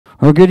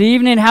Well, good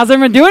evening. How's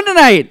everyone doing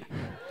tonight?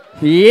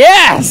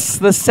 Yes,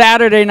 the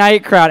Saturday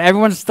night crowd.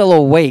 Everyone's still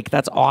awake.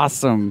 That's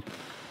awesome.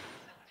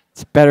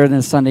 It's better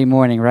than Sunday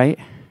morning, right?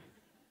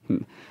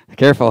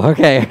 Careful.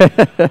 Okay.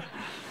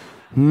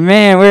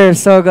 Man, we're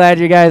so glad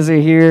you guys are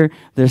here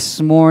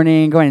this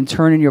morning. Go ahead and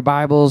turn in your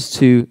Bibles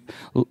to,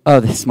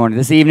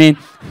 this evening.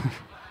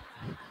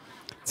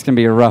 It's going to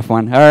be a rough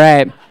one. All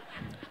right.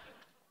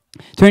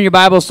 Turn your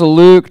Bibles to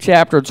Luke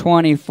chapter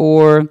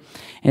 24.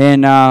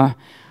 And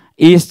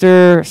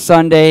Easter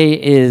Sunday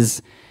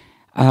is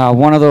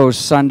one of those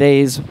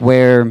Sundays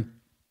where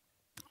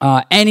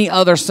any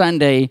other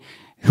Sunday,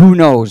 who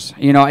knows?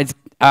 You know,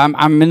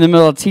 I'm in the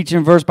middle of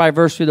teaching verse by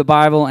verse through the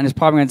Bible, and it's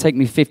probably going to take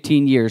me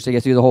 15 years to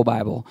get through the whole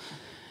Bible.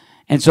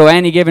 And so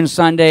any given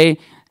Sunday,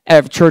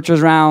 at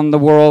churches around the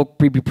world,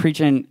 we be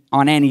preaching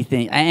on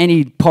anything,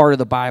 any part of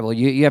the Bible.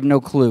 You have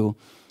no clue.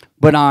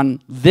 But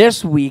on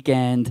this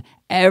weekend,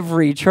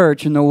 every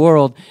church in the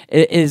world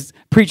is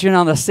preaching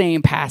on the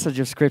same passage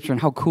of Scripture.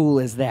 And how cool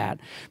is that?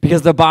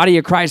 Because the body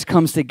of Christ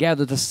comes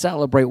together to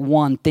celebrate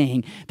one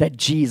thing, that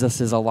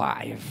Jesus is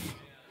alive.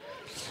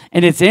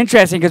 And it's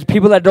interesting because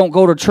people that don't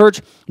go to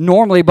church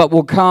normally but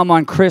will come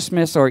on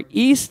Christmas or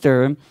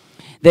Easter,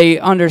 they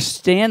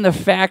understand the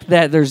fact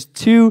that there's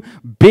two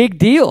big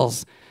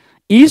deals.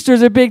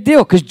 Easter's a big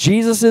deal because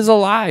Jesus is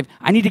alive.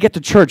 I need to get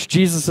to church.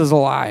 Jesus is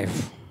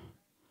alive.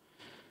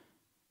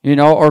 You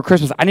know, or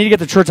Christmas. I need to get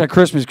to church at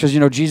Christmas because, you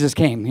know, Jesus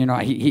came. You know,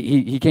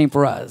 he came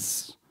for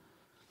us.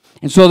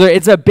 And so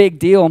it's a big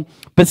deal.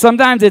 But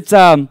sometimes it's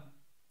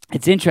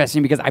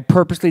interesting because I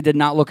purposely did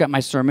not look at my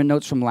sermon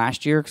notes from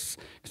last year because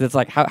it's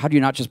like, how do you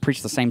not just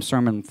preach the same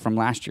sermon from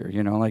last year?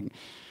 You know, like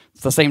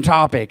it's the same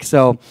topic.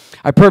 So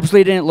I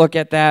purposely didn't look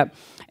at that.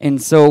 And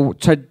so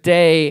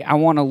today I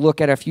want to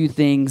look at a few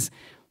things.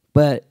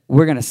 But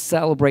we're going to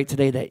celebrate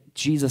today that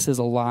Jesus is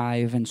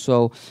alive. And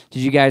so did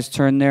you guys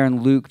turn there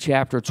in Luke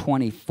chapter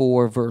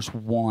 24, verse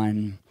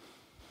 1?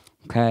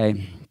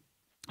 Okay.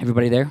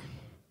 Everybody there?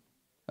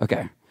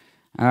 Okay.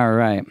 All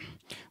right.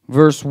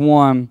 Verse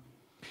 1.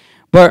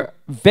 But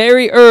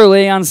very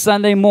early on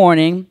Sunday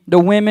morning, the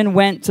women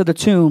went to the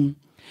tomb,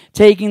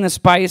 taking the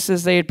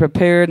spices they had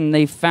prepared, and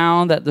they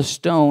found that the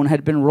stone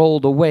had been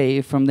rolled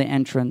away from the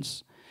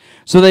entrance.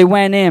 So they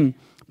went in.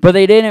 But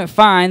they didn't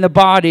find the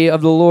body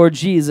of the Lord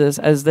Jesus.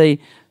 As they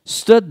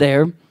stood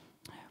there,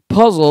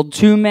 puzzled,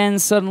 two men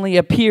suddenly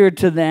appeared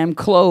to them,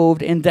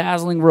 clothed in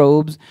dazzling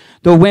robes.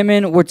 The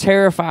women were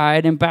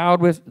terrified and bowed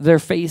with their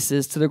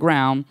faces to the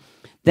ground.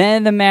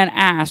 Then the man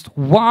asked,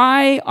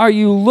 "Why are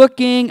you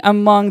looking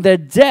among the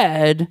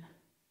dead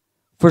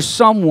for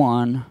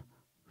someone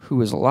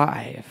who is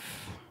alive?"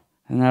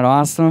 Isn't that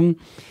awesome?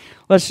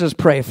 Let's just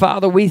pray.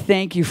 Father, we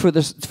thank you for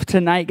this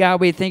tonight, God.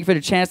 We thank you for the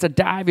chance to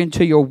dive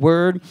into your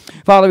word.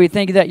 Father, we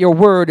thank you that your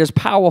word is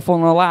powerful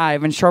and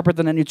alive and sharper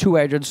than any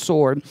two-edged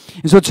sword.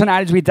 And so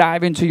tonight as we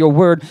dive into your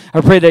word,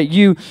 I pray that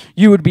you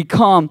would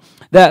become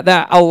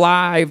that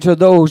alive to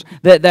those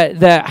that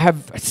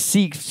have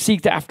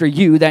seeked after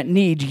you, that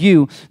need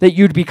you, that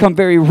you'd become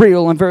very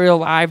real and very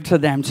alive to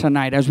them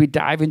tonight as we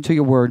dive into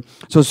your word.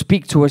 So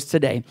speak to us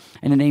today.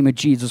 In the name of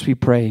Jesus we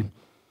pray.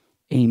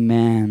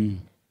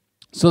 Amen.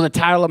 So the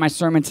title of my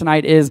sermon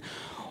tonight is,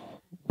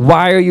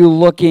 "Why are you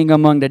looking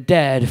among the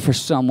dead for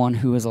someone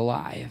who is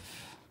alive?"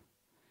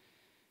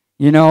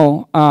 You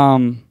know,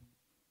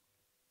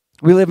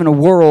 we live in a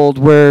world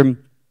where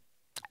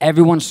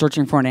everyone's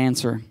searching for an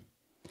answer.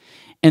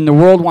 And the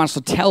world wants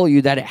to tell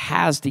you that it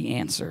has the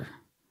answer.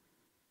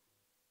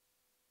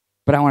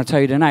 But I want to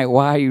tell you tonight,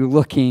 why are you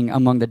looking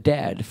among the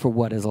dead for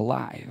what is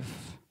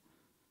alive?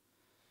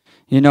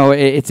 You know,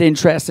 it's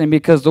interesting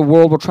because the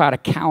world will try to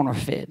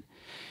counterfeit.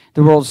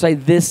 The world will say,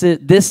 this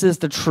is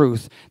the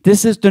truth.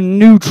 This is the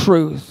new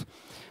truth.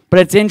 But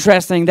it's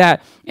interesting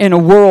that in a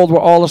world where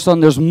all of a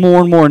sudden there's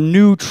more and more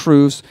new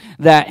truths,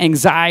 that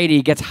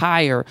anxiety gets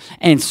higher,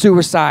 and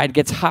suicide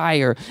gets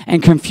higher,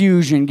 and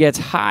confusion gets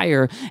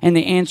higher. And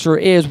the answer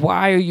is,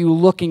 why are you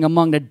looking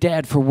among the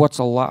dead for what's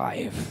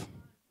alive?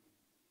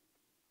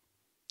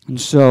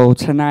 And so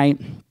tonight,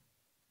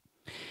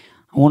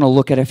 I want to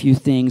look at a few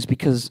things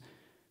because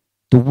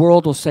the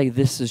world will say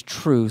this is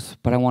truth,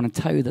 but I want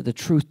to tell you that the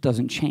truth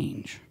doesn't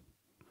change.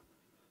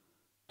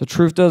 The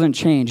truth doesn't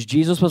change.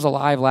 Jesus was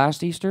alive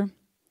last Easter.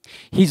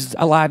 He's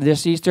alive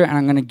this Easter, and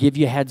I'm going to give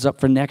you a heads up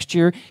for next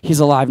year. He's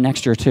alive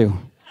next year too.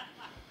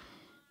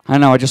 I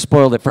know, I just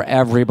spoiled it for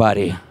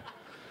everybody.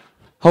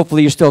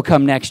 Hopefully you still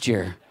come next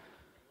year.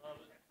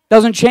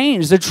 Doesn't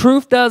change. The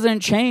truth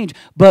doesn't change,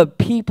 but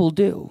people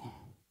do.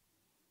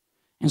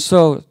 And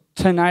so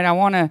tonight I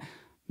want to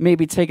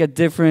maybe take a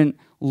different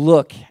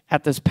look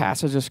at this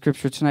passage of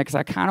Scripture tonight because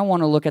I kind of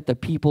want to look at the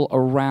people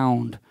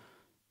around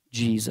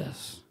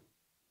Jesus.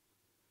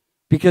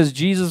 Because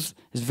Jesus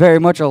is very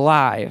much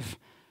alive,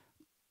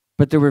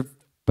 but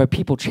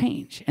people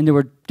change, and there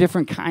were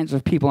different kinds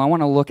of people. I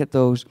want to look at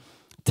those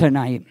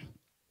tonight.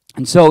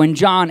 And so in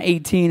John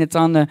 18, it's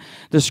on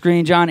the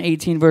screen, John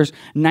 18, verse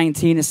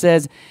 19, it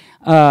says,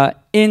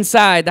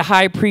 inside, the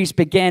high priest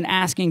began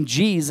asking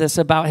Jesus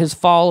about his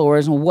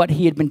followers and what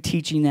he had been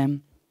teaching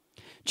them.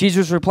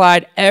 Jesus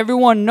replied,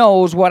 "Everyone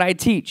knows what I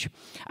teach.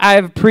 I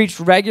have preached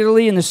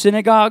regularly in the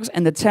synagogues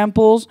and the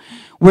temples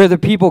where the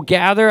people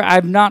gather. I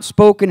have not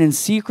spoken in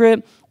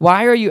secret.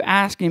 Why are you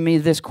asking me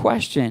this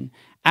question?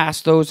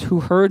 Ask those who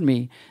heard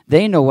me.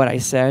 They know what I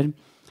said."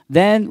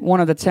 Then one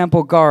of the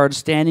temple guards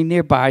standing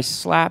nearby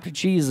slapped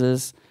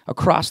Jesus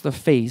across the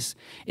face.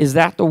 "Is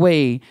that the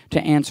way to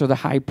answer the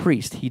high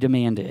priest?" he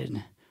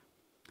demanded.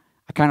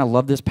 I kind of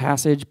love this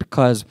passage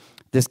because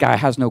this guy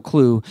has no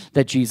clue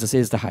that Jesus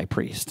is the high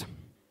priest.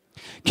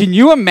 Can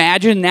you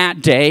imagine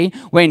that day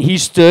when he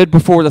stood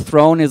before the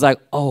throne and is like,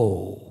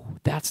 "Oh,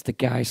 that's the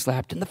guy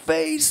slapped in the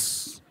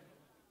face"?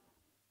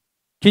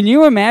 Can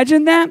you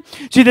imagine that?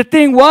 See, the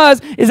thing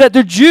is that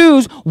the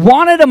Jews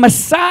wanted a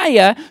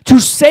Messiah to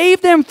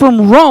save them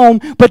from Rome,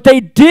 but they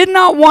did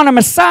not want a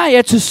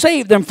Messiah to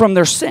save them from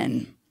their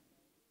sin.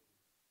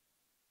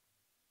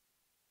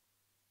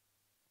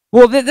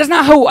 Well, that's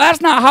not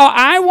how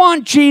I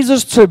want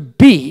Jesus to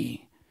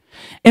be.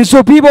 And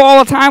so people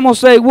all the time will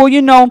say, well,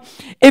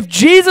 if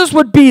Jesus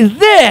would be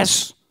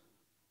this,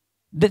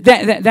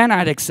 then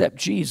I'd accept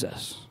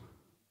Jesus.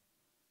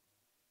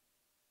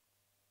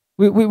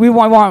 We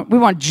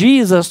want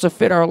Jesus to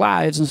fit our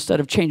lives instead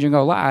of changing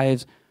our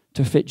lives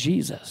to fit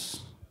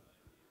Jesus.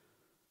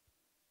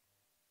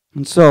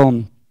 And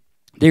so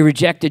they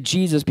rejected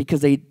Jesus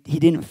because he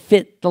didn't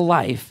fit the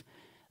life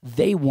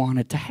they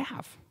wanted to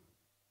have.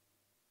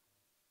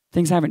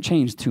 Things haven't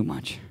changed too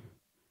much.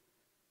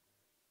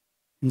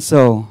 And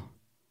so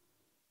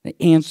the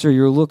answer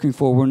you're looking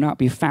for will not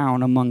be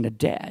found among the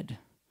dead.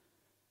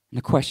 And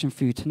the question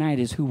for you tonight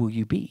is, who will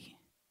you be?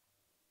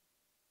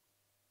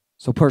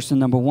 So person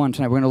number one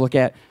tonight, we're going to look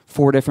at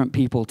 4 different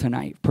people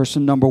tonight.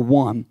 Person number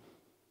 1,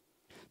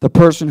 the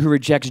person who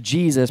rejects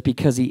Jesus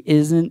because he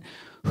isn't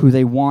who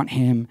they want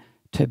him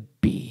to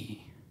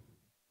be.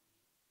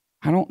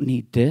 I don't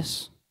need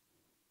this.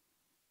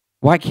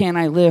 Why can't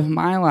I live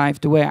my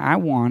life the way I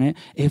want it?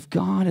 If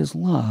God is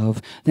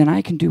love, then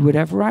I can do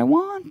whatever I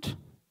want.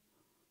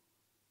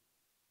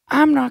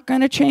 I'm not going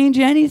to change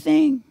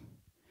anything.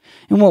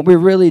 And what we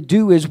really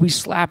do is we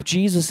slap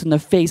Jesus in the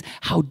face.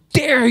 How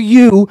dare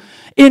you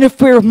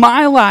interfere with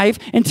my life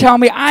and tell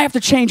me I have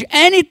to change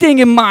anything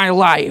in my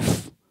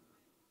life?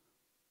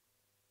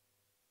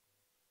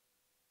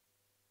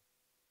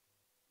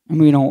 And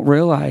we don't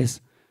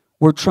realize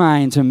we're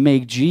trying to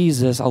make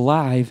Jesus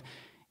alive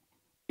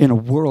in a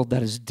world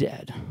that is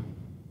dead.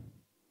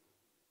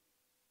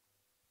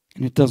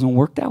 And it doesn't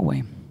work that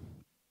way.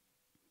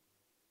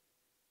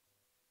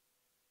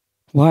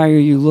 Why are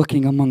you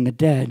looking among the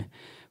dead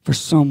for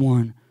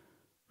someone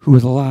who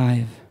is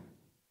alive?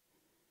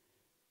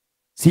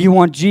 See, you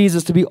want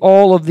Jesus to be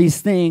all of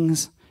these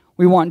things.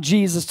 We want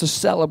Jesus to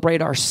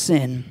celebrate our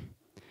sin.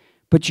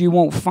 But you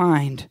won't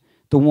find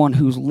the one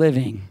who's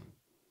living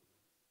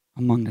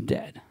among the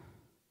dead.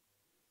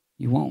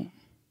 You won't.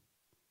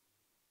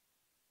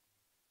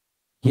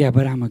 Yeah,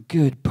 but I'm a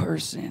good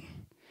person.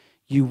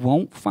 You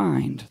won't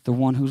find the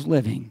one who's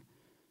living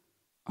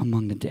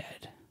among the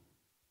dead.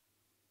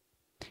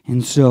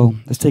 And so,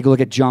 let's take a look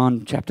at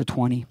John chapter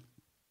 20.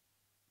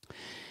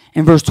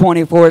 In verse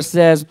 24, it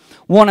says,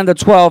 one of the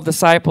 12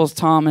 disciples,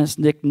 Thomas,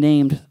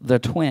 nicknamed the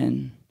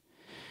twin,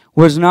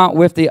 was not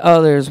with the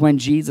others when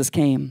Jesus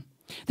came.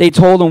 They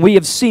told him, "We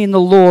have seen the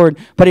Lord."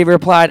 But he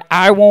replied,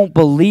 "I won't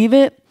believe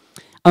it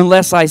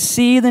unless I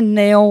see the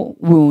nail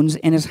wounds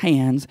in his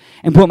hands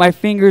and put my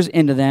fingers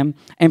into them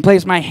and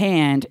place my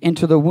hand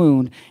into the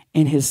wound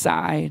in his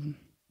side."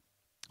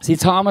 See,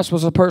 Thomas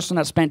was a person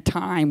that spent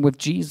time with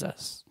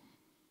Jesus.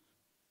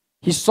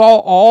 He saw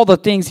all the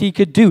things he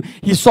could do.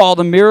 He saw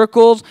the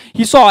miracles.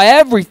 He saw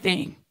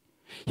everything.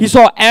 He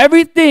saw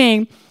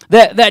everything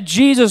that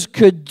Jesus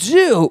could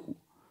do.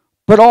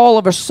 But all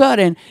of a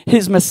sudden,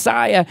 his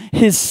Messiah,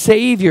 his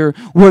Savior,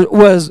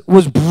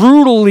 was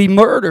brutally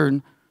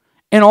murdered.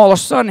 And all of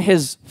a sudden,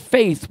 his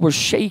faith was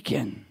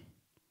shaken.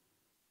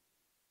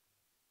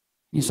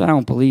 He said, "I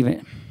don't believe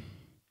it.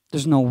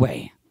 There's no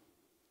way.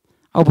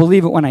 I'll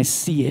believe it when I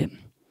see it."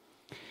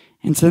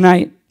 And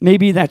tonight,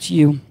 maybe that's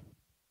you.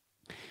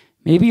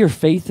 Maybe your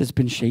faith has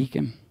been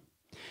shaken.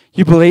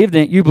 You believe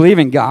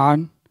in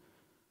God.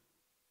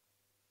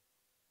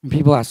 And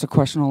people ask the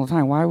question all the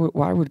time, why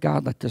would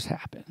God let this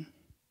happen?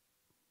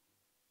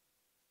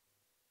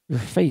 Your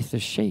faith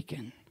is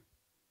shaken.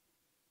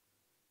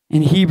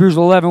 In Hebrews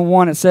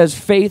 11:1, it says,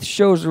 "Faith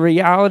shows the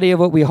reality of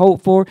what we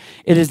hope for.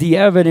 It is the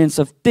evidence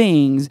of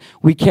things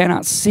we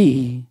cannot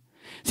see."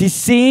 See,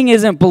 seeing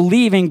isn't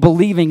believing.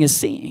 Believing is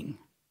seeing.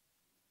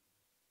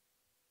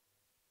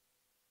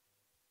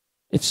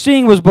 If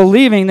seeing was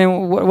believing,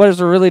 then what is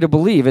there really to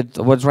believe? It's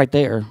what's right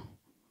there.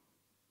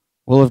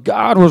 Well, if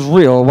God was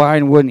real,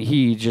 why wouldn't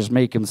he just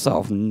make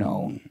himself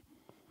known?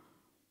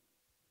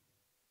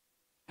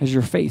 Has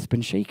your faith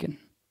been shaken?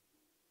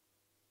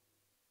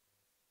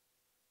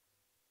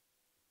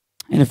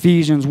 In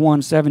Ephesians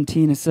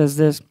 1:17, it says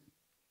this,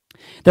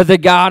 "That the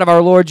God of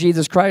our Lord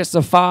Jesus Christ,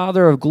 the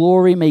Father of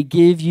glory, may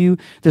give you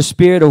the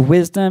spirit of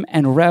wisdom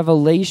and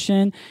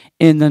revelation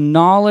in the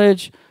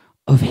knowledge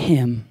of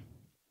him.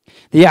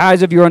 the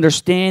eyes of your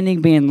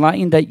understanding be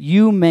enlightened, that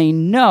you may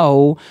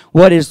know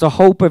what is the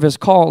hope of his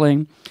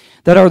calling,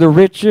 that are the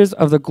riches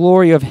of the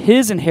glory of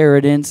his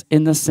inheritance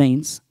in the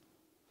saints,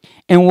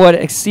 and what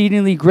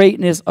exceedingly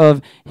greatness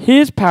of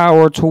his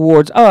power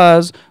towards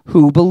us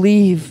who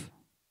believe.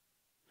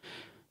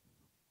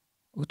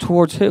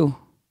 Towards who?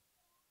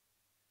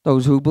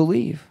 Those who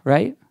believe,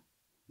 right?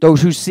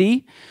 Those who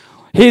see.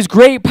 His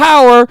great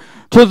power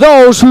to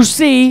those who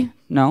see.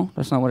 No,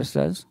 that's not what it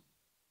says.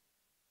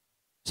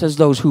 It says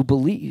those who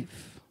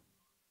believe.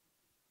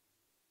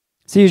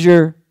 See, has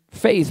your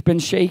faith been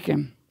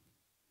shaken?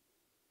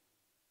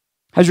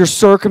 Has your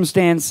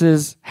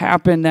circumstances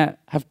happened that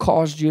have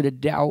caused you to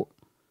doubt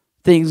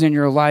things in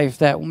your life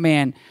that,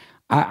 man,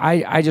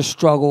 I just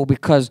struggle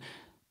because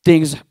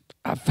things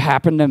have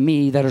happened to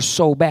me that are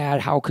so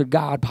bad. How could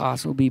God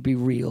possibly be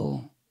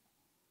real?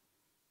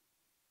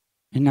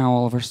 And now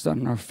all of a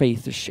sudden our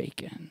faith is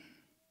shaken.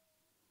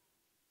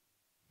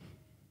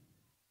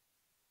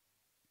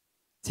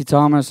 See,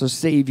 Thomas, the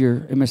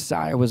Savior and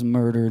Messiah, was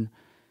murdered,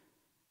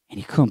 and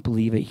he couldn't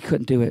believe it. He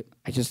couldn't do it.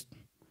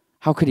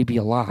 How could he be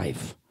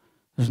alive?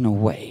 There's no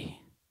way.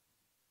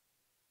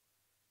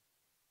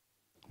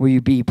 Will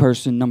you be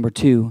person number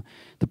 2,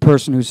 the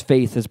person whose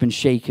faith has been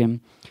shaken,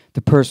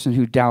 the person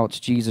who doubts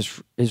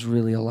Jesus is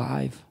really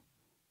alive?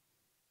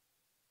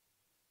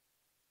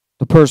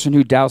 The person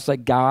who doubts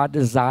that God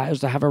desires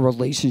to have a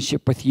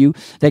relationship with you,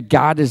 that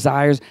God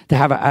desires to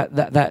have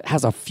that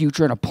has a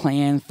future and a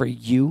plan for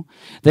you,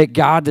 that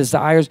God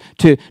desires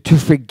to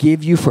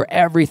forgive you for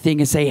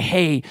everything and say,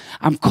 hey,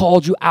 I'm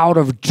called you out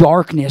of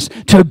darkness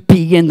to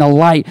be in the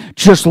light.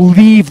 Just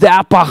leave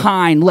that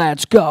behind.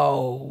 Let's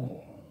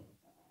go.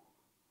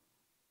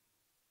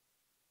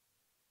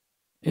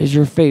 Is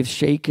your faith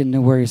shaken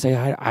to where you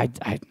say,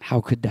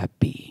 how could that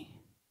be?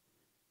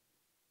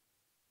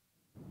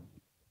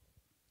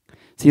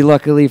 See,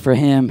 luckily for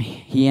him,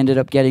 he ended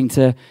up getting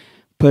to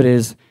put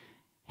his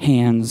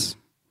hands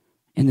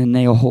in the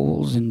nail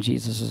holes in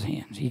Jesus'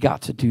 hands. He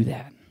got to do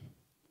that.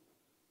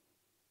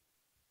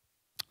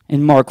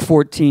 In Mark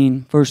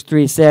 14, verse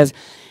 3, it says,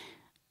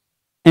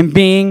 and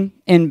being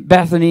in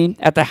Bethany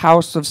at the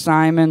house of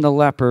Simon the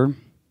leper, can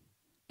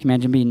you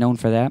imagine being known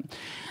for that?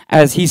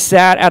 As he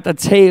sat at the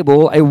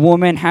table, a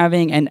woman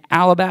having an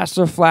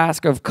alabaster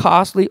flask of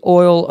costly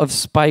oil of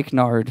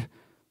spikenard.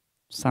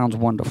 Sounds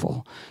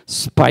wonderful.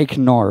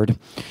 Spikenard.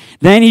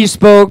 Then he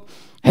spoke,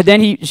 and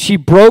then she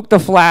broke the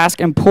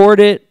flask and poured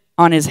it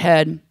on his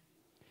head.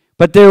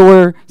 But there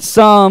were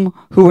some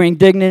who were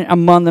indignant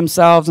among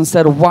themselves and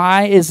said,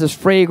 why is this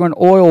fragrant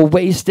oil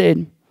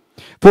wasted?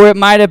 For it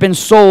might have been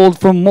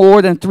sold for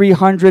more than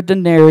 300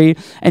 denarii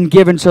and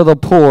given to the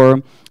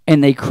poor.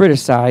 And they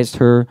criticized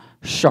her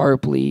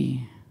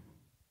sharply.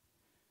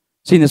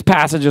 See, in this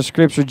passage of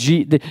Scripture,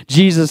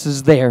 Jesus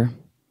is there.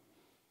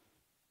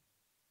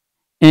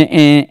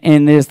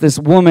 And this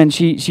woman,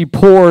 she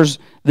pours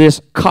this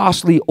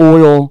costly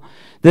oil.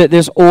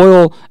 This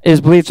oil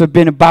is believed to have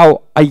been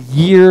about a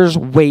year's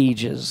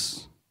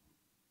wages.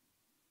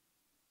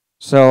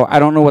 So I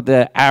don't know what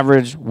the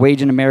average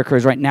wage in America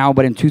is right now,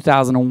 but in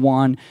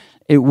 2001,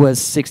 it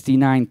was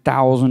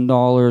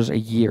 $69,000 a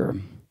year.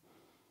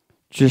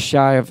 Just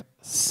shy of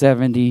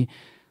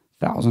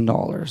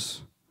 $70,000.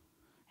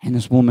 And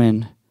this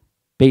woman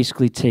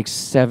basically takes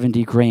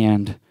 70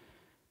 grand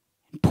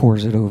and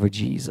pours it over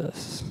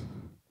Jesus.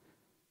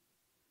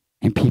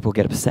 And people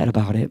get upset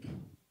about it.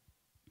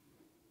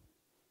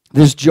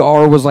 This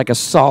jar was like a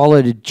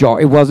solid jar.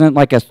 It wasn't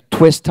like a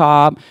twist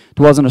top. It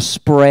wasn't a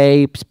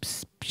spray.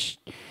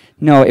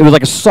 No, it was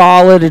like a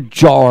solid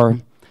jar.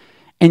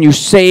 And you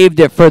saved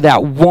it for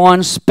that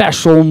one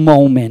special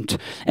moment.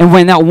 And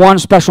when that one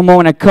special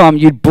moment had come,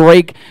 you'd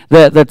break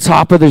the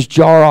top of this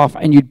jar off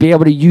and you'd be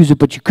able to use it,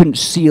 but you couldn't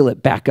seal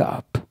it back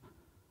up.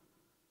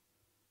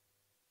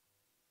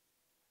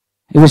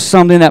 It was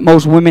something that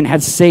most women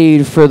had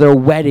saved for their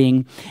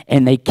wedding,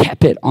 and they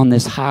kept it on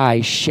this high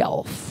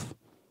shelf,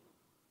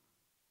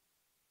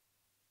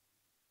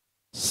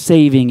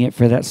 saving it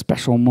for that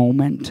special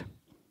moment.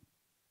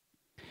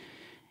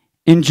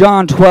 In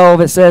John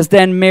 12, it says,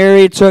 then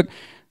Mary took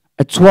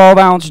a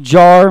 12-ounce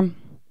jar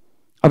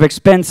of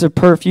expensive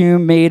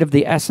perfume made of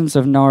the essence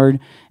of nard,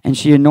 and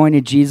she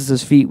anointed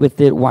Jesus' feet with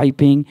it,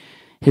 wiping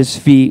his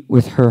feet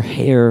with her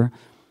hair.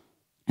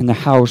 And the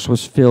house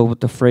was filled with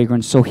the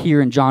fragrance. So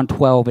here in John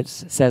 12, it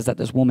says that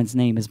this woman's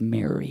name is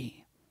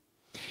Mary.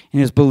 And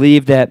it's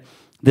believed that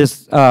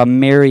this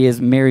Mary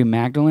is Mary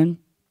Magdalene.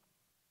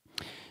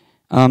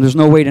 There's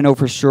no way to know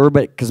for sure,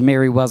 but because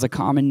Mary was a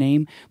common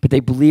name, but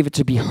they believe it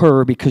to be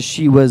her because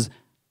she was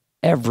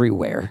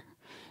everywhere.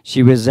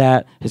 She was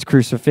at his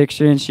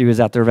crucifixion. She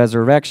was at the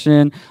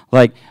resurrection.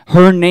 Like,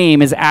 her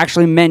name is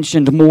actually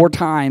mentioned more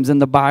times in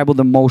the Bible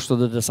than most of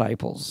the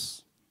disciples.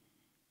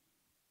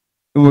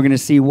 And we're going to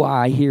see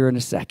why here in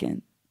a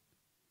second.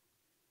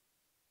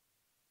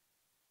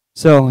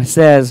 So it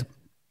says,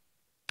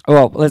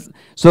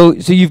 so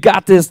you've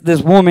got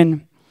this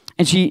woman,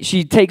 and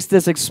she takes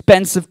this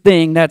expensive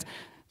thing that's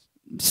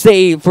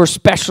saved for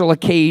special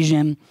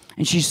occasion,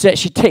 And she said,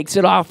 she takes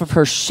it off of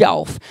her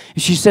shelf.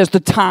 And she says, the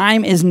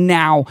time is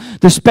now.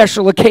 The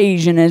special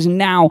occasion is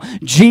now.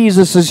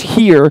 Jesus is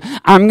here.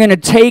 I'm going to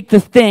take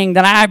the thing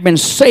that I've been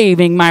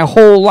saving my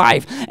whole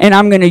life, and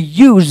I'm going to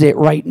use it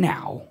right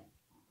now.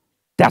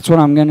 That's what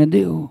I'm going to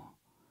do.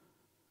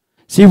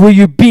 See, will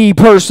you be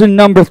person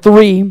number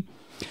 3?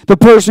 The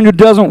person who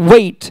doesn't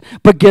wait,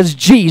 but gives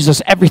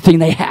Jesus everything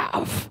they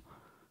have.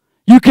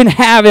 You can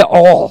have it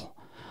all.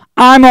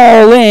 I'm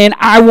all in.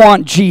 I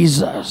want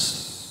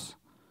Jesus.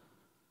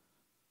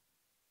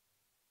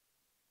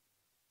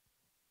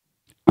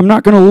 I'm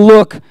not going to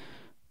look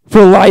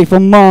for life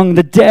among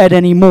the dead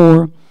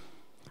anymore.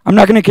 I'm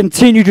not going to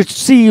continue to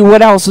see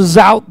what else is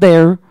out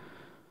there.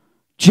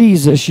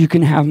 Jesus, you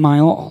can have my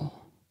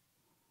all.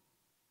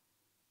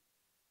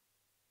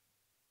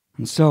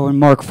 And so in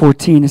Mark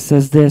 14 it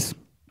says this.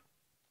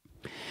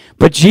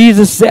 But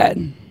Jesus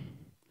said,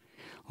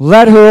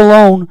 let her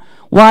alone.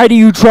 Why do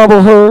you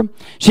trouble her?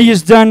 She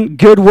has done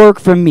good work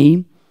for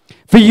me.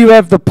 For you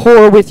have the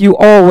poor with you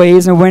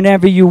always, and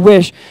whenever you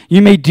wish,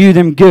 you may do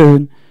them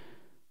good.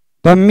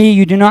 But me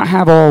you do not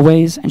have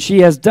always, and she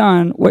has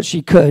done what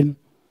she could.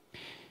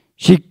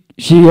 She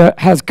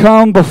has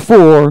come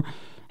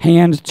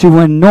beforehand to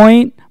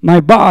anoint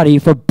my body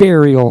for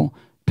burial.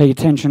 Pay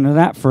attention to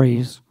that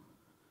phrase.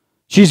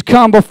 She's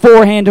come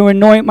beforehand to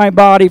anoint my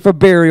body for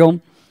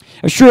burial.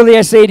 Surely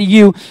I say to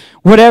you,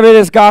 wherever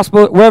this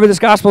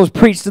gospel is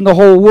preached in the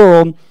whole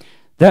world,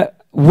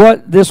 that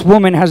what this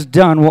woman has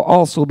done will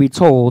also be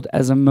told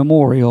as a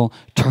memorial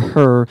to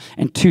her.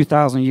 And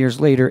 2,000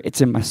 years later,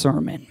 it's in my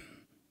sermon.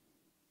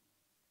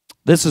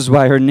 This is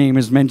why her name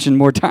is mentioned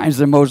more times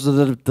than most of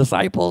the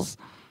disciples.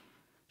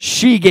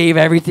 She gave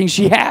everything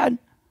she had.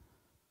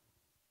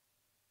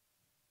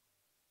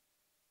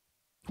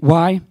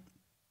 Why?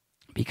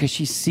 Because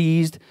she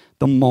seized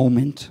the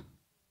moment.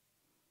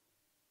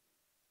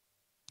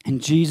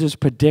 And Jesus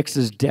predicts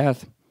his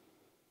death.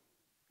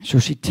 So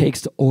she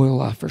takes the oil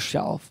off her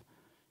shelf.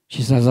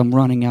 She says, I'm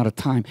running out of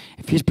time.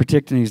 If he's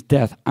predicting his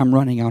death, I'm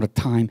running out of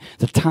time.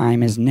 The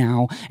time is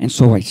now. And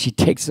so she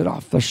takes it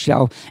off the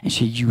shelf and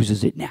she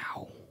uses it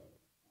now.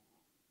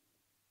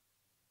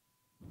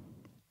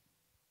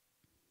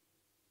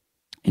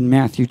 In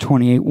Matthew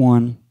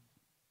 28:1,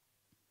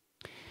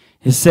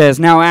 it says,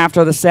 now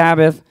after the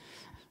Sabbath,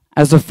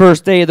 as the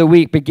first day of the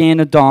week began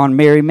to dawn,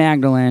 Mary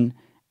Magdalene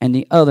and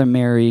the other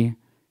Mary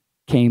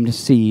came to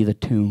see the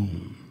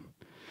tomb.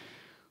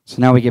 So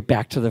now we get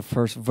back to the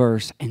first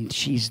verse, and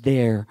she's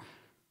there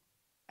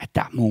at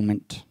that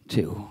moment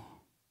too.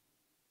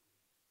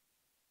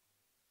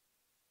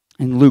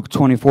 In Luke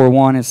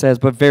 24:1, it says,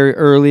 but very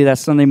early that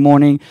Sunday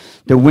morning,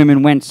 the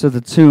women went to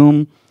the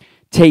tomb,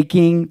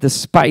 taking the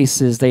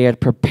spices they had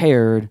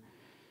prepared.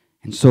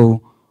 And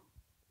so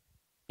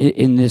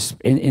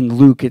in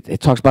Luke,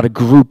 it talks about a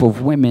group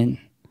of women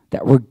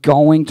that were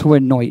going to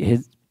anoint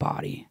his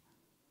body.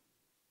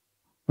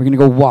 We're going to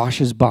go wash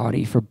his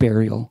body for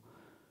burial.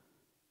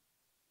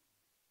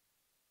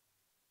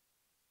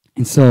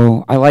 And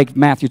so I like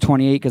Matthew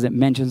 28 because it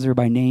mentions her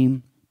by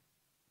name.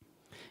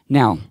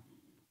 Now,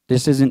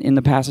 this isn't in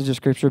the passage of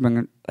Scripture,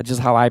 but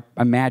just how I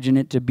imagine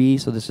it to be.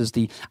 So this is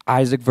the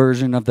Isaac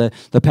version of the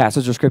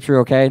passage of Scripture,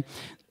 okay?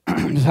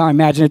 This is how I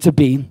imagine it to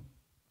be.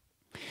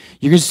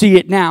 You can see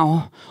it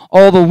now.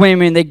 All the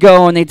women, they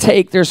go and they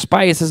take their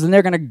spices, and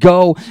they're going to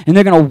go and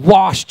they're going to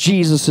wash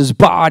Jesus'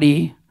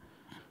 body.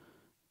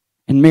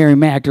 And Mary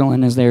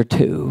Magdalene is there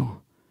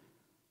too.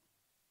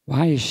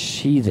 Why is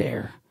she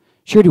there?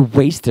 She already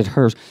wasted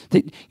hers.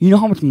 You know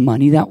how much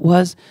money that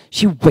was?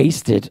 She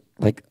wasted,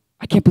 I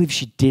can't believe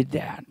she did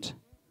that.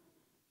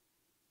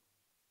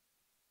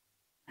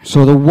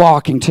 So they're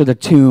walking to the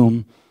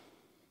tomb.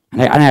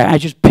 And I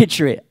just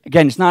picture it.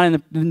 Again, it's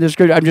not in the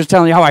scripture. I'm just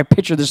telling you how I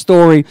picture the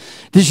story.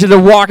 They're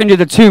walking to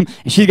the tomb,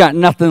 and she's got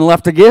nothing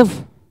left to give.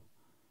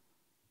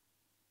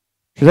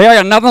 She's like, I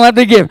got nothing left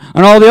to give.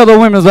 And all the other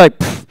women's like,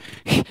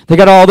 they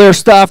got all their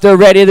stuff. They're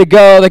ready to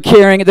go. They're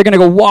carrying it. They're going to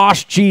go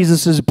wash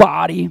Jesus'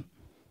 body.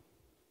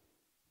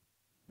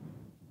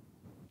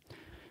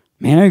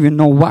 Man, I don't even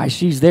know why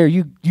she's there.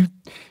 You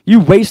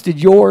wasted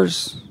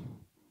yours.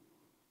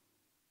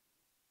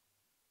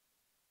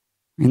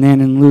 And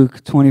then in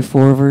Luke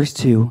 24, verse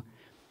 2,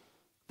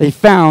 they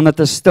found that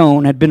the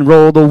stone had been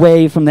rolled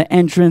away from the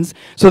entrance.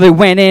 So they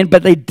went in,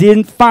 but they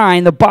didn't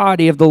find the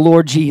body of the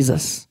Lord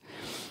Jesus.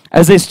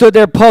 As they stood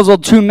there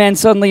puzzled, two men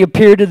suddenly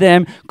appeared to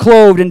them,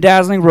 clothed in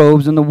dazzling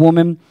robes, and the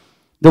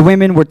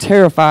women were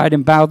terrified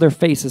and bowed their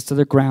faces to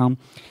the ground.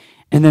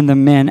 And then the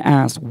men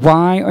asked,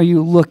 why are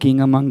you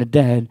looking among the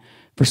dead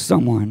for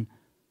someone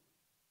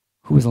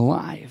who is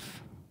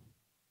alive?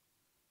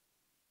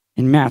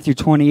 In Matthew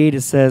 28,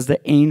 it says,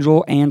 the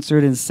angel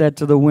answered and said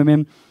to the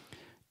women,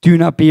 do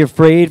not be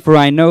afraid, for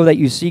I know that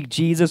you seek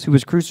Jesus who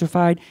was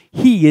crucified.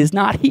 He is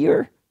not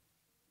here,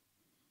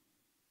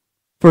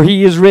 for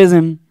he is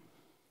risen.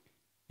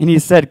 And he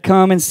said,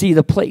 come and see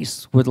the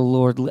place where the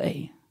Lord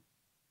lay.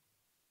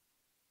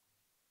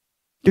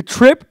 The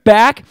trip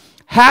back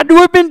had to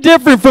have been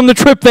different from the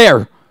trip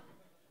there.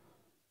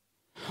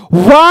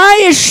 Why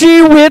is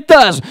she with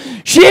us?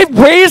 She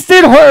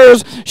wasted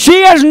hers.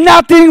 She has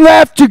nothing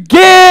left to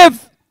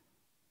give.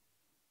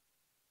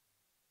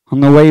 On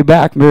the way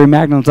back, Mary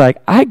Magdalene's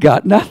like, I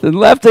got nothing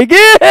left to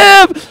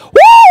give.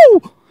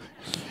 Woo!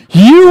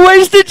 You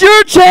wasted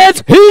your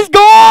chance. He's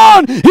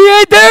gone. He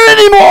ain't there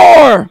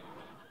anymore.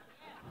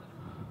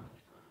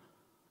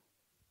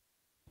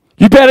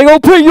 You better go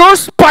put your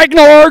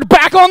spikenard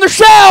back on the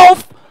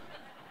shelf.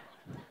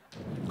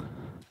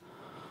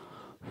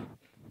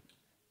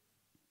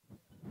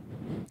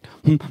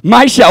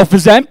 My shelf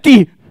is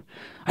empty.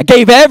 I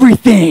gave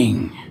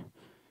everything.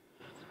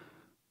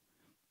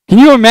 Can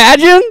you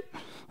imagine?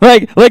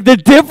 Like the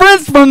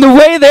difference from the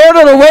way there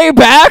to the way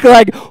back?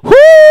 Like,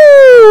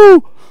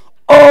 whoo!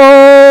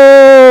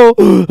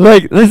 Oh!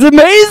 Like, this is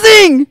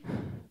amazing!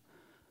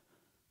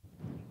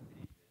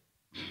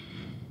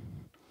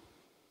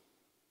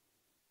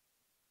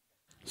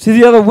 See,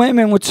 the other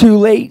women were too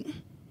late.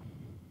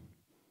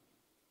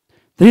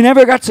 They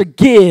never got to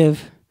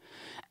give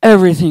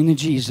everything to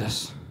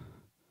Jesus.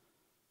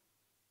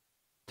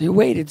 They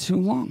waited too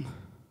long.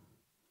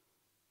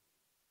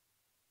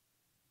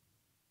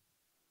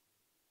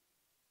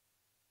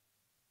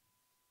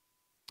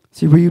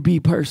 See, will you be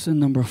person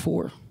number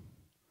 4?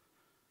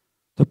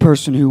 The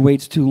person who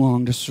waits too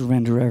long to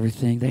surrender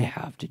everything they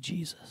have to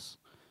Jesus.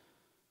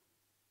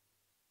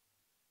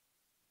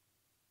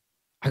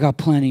 I got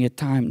plenty of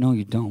time. No,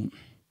 you don't.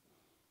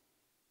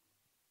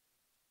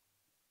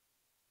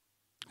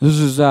 This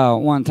is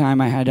one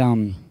time I had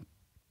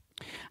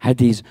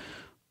these,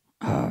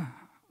 first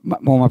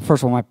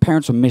of all, my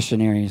parents were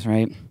missionaries,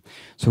 right?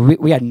 So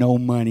we had no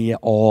money at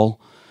all.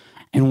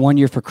 And one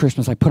year for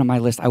Christmas, I put on my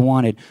list, I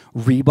wanted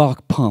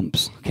Reebok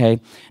pumps, okay?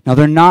 Now,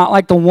 they're not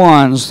like the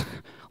ones,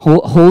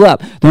 hold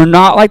up. They're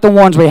not like the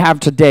ones we have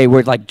today where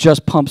it like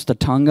just pumps the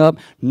tongue up.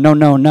 No,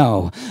 no,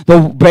 no.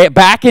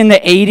 Back in the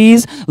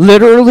 80s,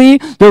 literally,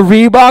 the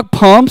Reebok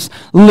pumps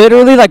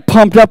literally like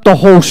pumped up the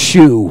whole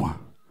shoe.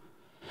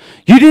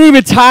 You didn't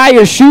even tie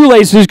your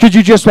shoelaces because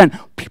you just went,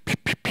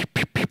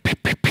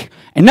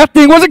 and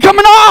nothing wasn't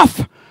coming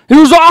off. It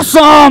was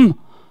awesome.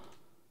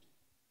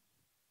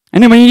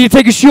 And then when you need to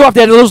take your shoe off,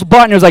 they had a little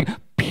button. It was like,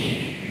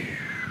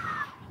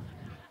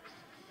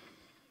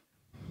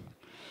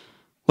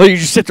 well, you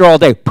just sit there all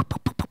day.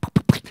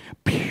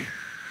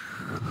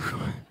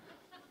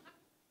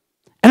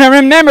 And I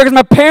remember because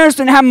my parents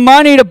didn't have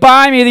money to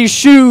buy me these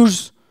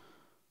shoes.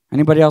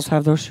 Anybody else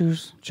have those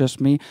shoes? Just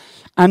me.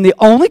 I'm the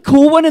only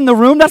cool one in the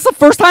room. That's the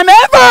first time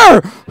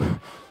ever.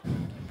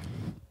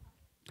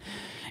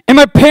 And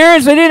my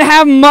parents, they didn't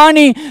have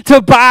money to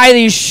buy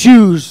these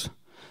shoes.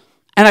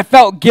 And I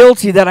felt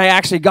guilty that I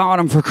actually got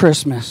them for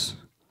Christmas.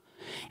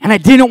 And I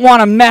didn't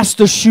want to mess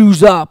the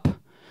shoes up.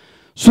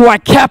 So I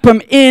kept them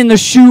in the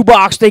shoe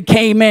box they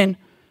came in.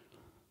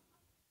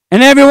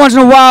 And every once in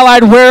a while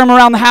I'd wear them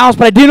around the house,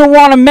 but I didn't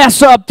want to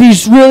mess up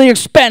these really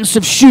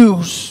expensive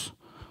shoes.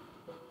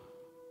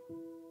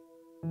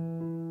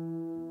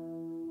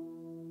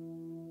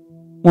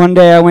 One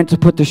day I went to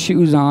put the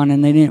shoes on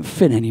and they didn't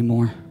fit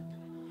anymore.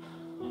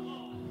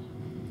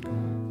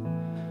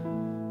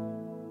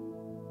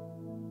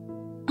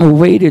 I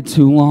waited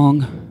too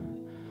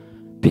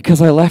long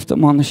because I left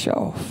them on the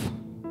shelf.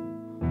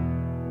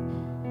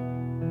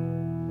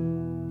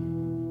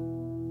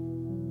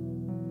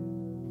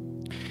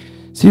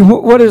 See,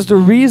 what is the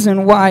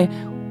reason why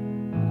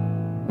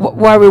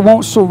we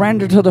won't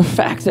surrender to the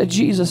fact that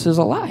Jesus is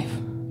alive?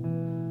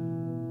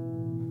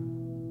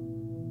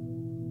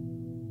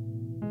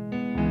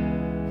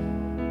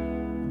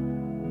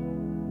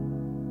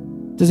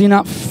 Does he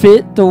not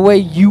fit the way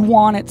you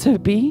want it to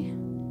be?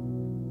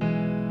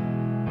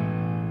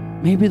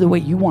 Maybe the way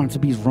you want it to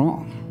be is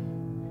wrong.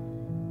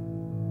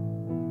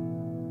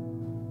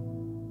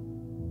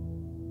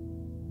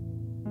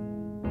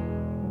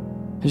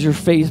 Has your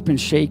faith been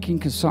shaken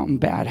because something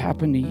bad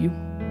happened to you?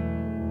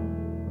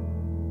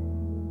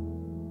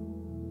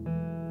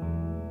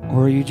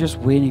 Or are you just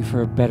waiting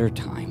for a better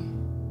time?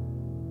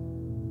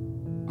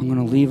 I'm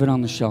going to leave it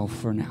on the shelf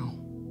for now.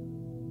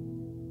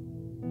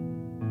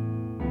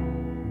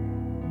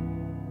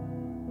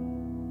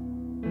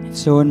 And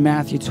so in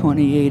Matthew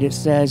 28 it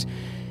says,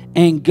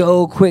 and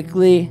go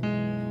quickly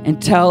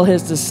and tell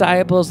his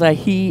disciples that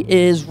he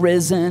is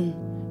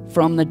risen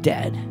from the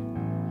dead.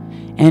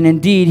 And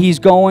indeed, he's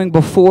going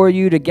before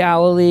you to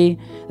Galilee.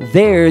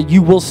 There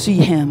you will see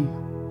him.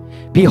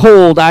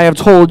 Behold, I have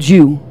told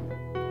you.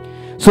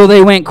 So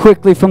they went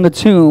quickly from the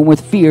tomb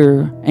with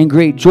fear and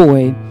great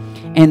joy,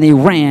 and they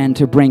ran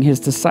to bring his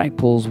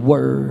disciples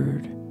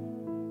word.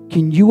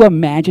 Can you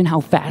imagine how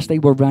fast they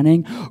were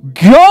running?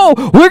 Go!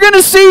 We're going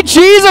to see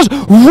Jesus!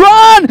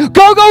 Run!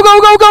 Go, go,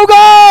 go, go, go,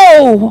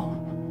 go!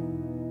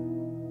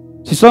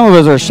 See, some of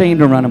us are ashamed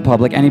to run in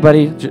public.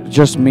 Anybody?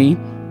 Just me?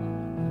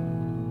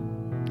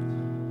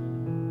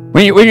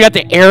 When you're at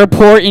the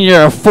airport and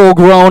you're a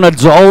full-grown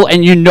adult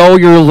and you know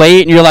you're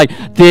late and you're like,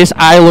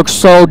 I look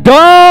so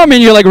dumb,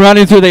 and you're like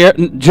running through the air.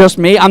 Just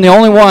me? I'm the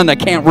only one that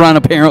can't run,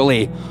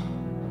 apparently.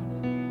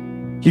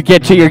 You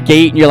get to your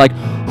gate and you're like,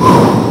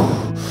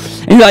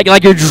 And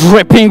like you're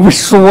dripping with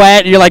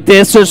sweat. And you're like,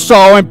 this is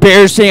so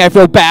embarrassing. I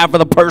feel bad for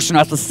the person who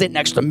has to sit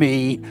next to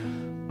me.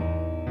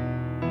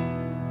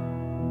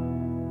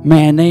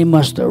 Man, they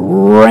must have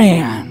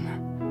ran.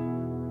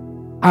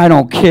 I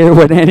don't care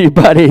what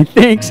anybody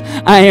thinks.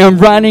 I am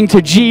running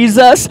to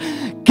Jesus.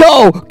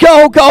 Go,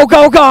 go, go,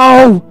 go,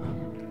 go.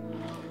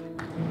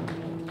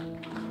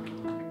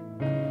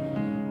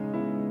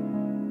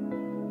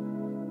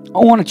 I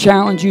want to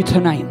challenge you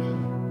tonight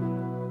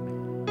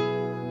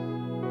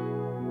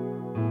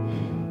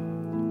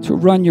to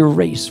run your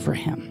race for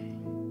Him.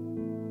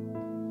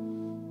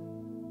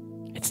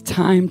 It's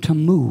time to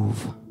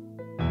move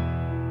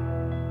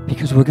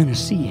because we're going to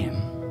see Him.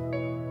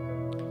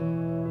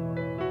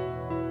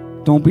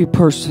 Don't be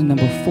person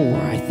number 4.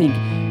 I think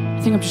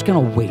I'm just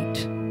going to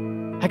wait.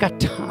 I got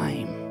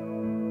time.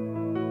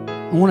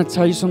 I want to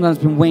tell you something that's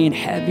been weighing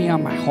heavy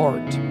on my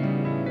heart.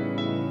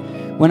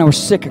 When I was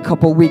sick a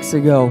couple weeks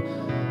ago,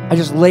 I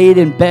just laid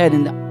in bed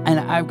and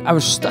I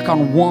was stuck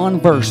on one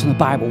verse in the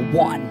Bible,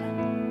 one.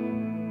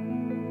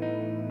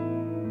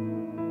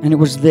 And it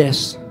was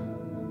this.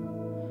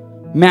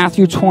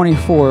 Matthew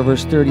 24,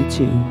 verse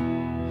 32.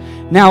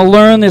 Now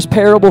learn this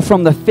parable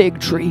from the fig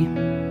tree.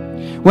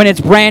 When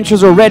its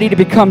branches are ready to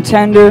become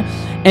tender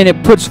and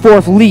it puts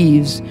forth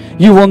leaves,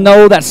 you will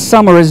know that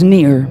summer is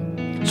near.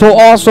 So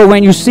also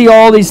when you see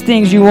all these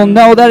things, you will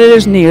know that it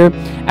is near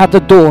at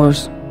the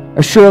doors.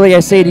 Surely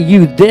I say to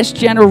you, this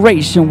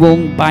generation will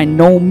by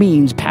no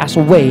means pass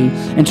away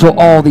until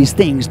all these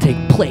things take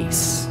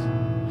place.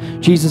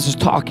 Jesus is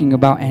talking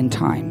about end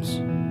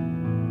times.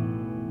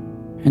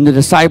 And the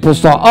disciples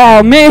thought,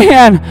 oh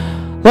man,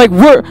 like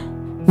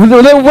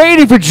they're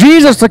waiting for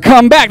Jesus to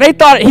come back. They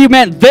thought He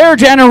meant their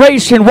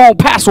generation won't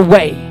pass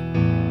away.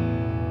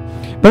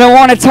 But I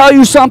want to tell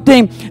you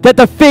something, that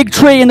the fig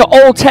tree in the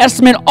Old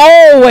Testament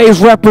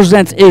always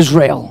represents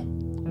Israel.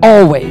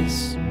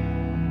 Always.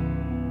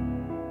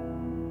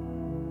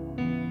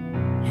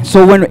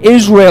 So when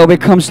Israel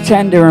becomes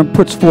tender and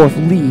puts forth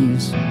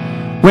leaves,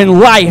 when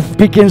life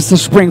begins to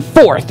spring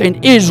forth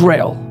in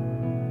Israel,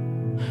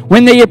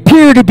 when they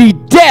appear to be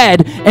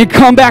dead and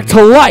come back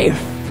to life.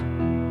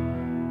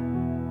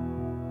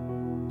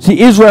 See,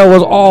 Israel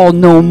was all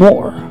no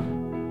more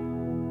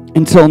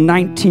until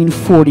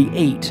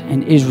 1948,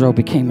 and Israel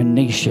became a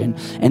nation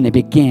and they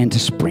began to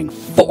spring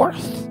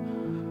forth.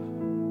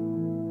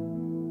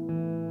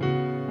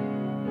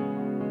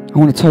 I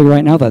want to tell you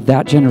right now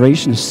that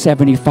generation is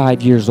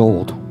 75 years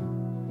old.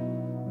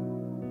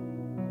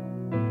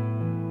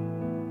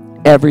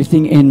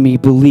 Everything in me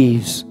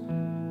believes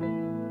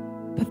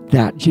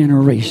that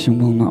generation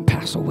will not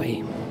pass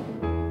away.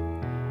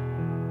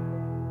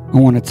 I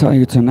want to tell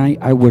you tonight,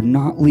 I would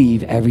not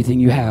leave everything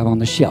you have on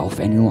the shelf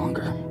any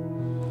longer.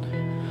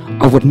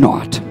 I would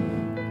not.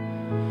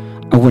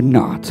 I would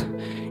not.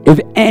 If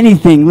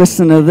anything,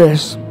 listen to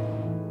this.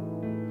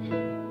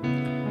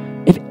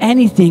 If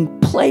anything,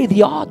 play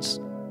the odds.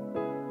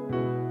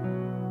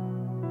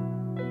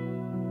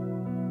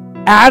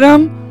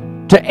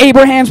 Adam to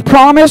Abraham's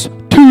promise,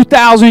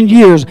 2,000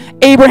 years.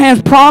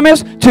 Abraham's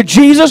promise to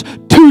Jesus,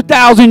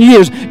 2,000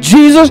 years.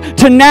 Jesus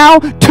to now,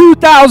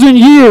 2,000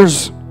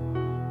 years.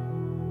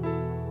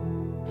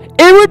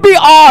 It would be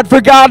odd for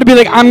God to be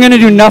like, I'm going to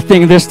do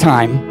nothing this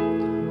time.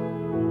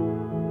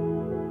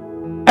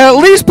 At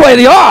least play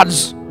the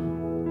odds.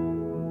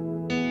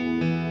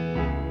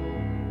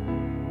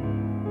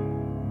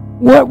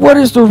 What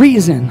is the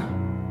reason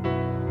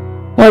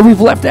why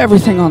we've left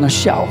everything on the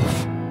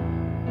shelf?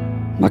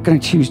 I'm not going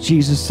to choose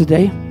Jesus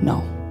today.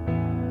 No,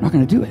 I'm not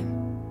going to do it.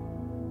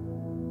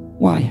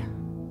 Why?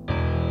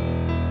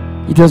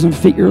 He doesn't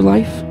fit your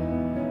life?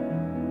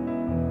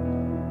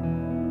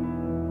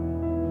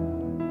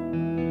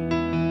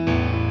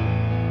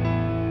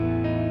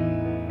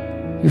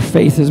 Your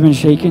faith has been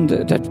shaken.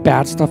 That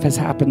bad stuff has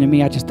happened to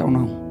me. I just don't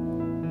know.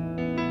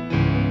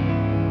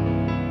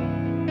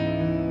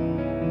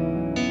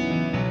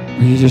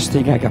 Or you just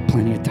think I got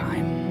plenty of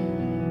time.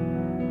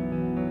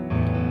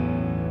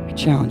 I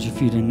challenge you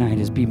for you tonight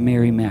is be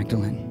Mary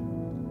Magdalene.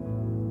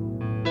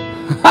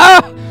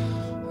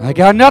 I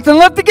got nothing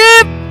left to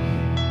give.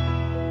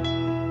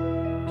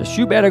 Just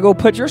you better go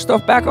put your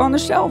stuff back on the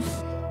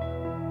shelf.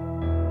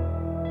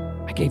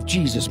 I gave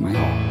Jesus my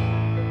all.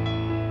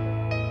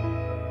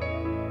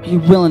 Are you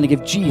willing to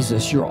give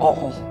Jesus your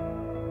all?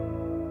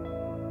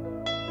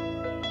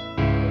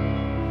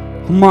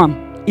 Come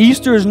on.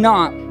 Easter is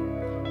not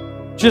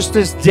just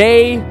this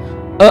day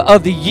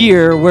of the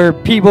year where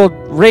people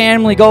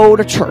randomly go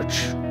to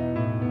church.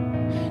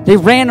 They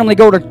randomly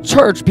go to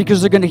church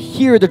because they're going to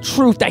hear the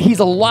truth that He's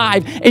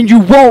alive, and you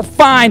won't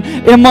find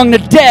among the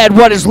dead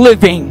what is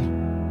living.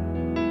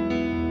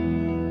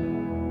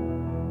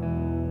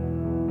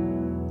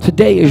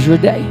 Today is your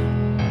day.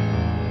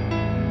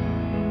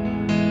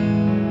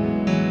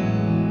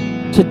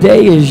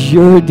 Today is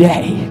your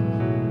day.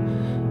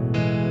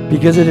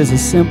 Because it is a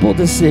simple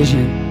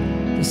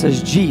decision that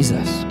says,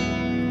 Jesus,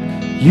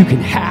 you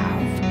can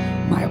have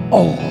my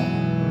all.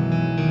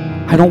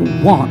 I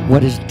don't want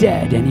what is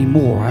dead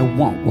anymore. I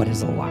want what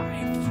is alive.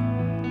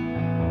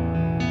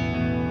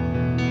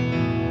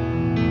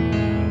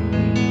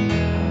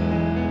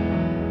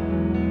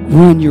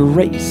 run your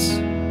race,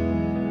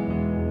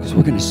 because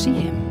we're going to see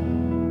him.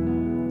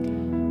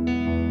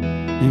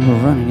 And we're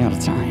running out of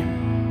time.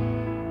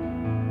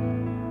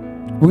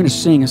 We're going to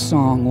sing a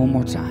song one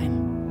more time.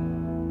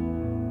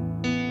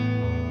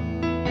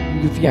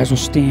 If you guys will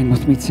stand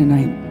with me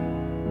tonight.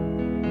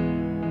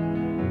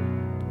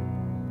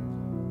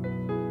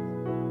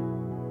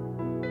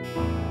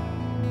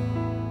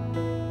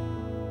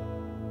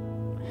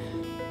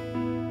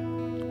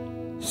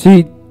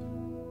 See,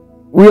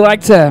 we like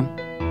to,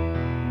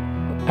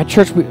 at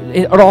church,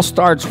 it all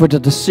starts with a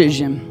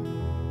decision.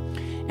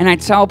 And I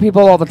tell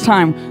people all the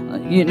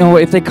time, you know,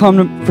 if they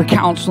come for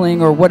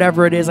counseling or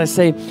whatever it is, I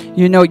say,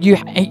 you know, you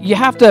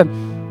have to,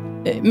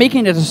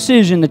 making a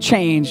decision to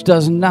change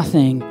does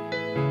nothing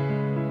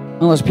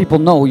unless people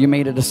know you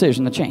made a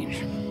decision to change.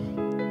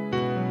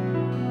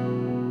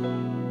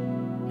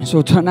 And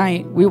so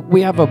tonight,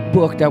 we have a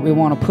book that we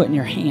want to put in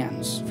your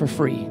hands for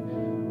free.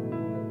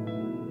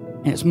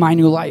 And it's My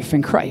New Life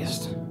in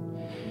Christ.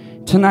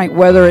 Tonight,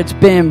 whether you've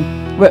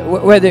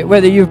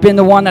been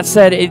the one that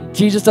said,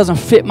 Jesus doesn't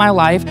fit my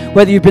life,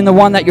 whether you've been the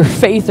one that your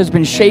faith has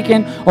been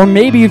shaken, or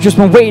maybe you've just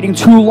been waiting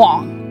too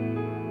long.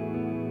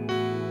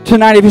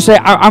 Tonight, if you say,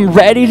 I'm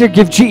ready to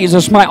give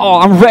Jesus my all,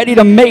 I'm ready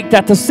to make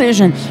that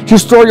decision,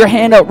 just throw your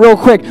hand up real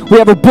quick. We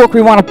have a book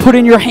we want to put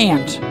in your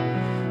hand.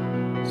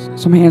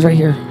 Some hands right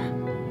here.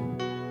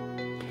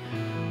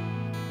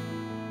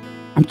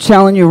 I'm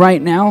telling you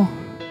right now,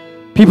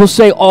 people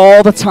say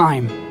all the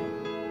time,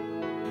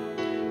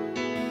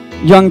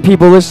 young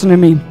people, listen to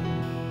me.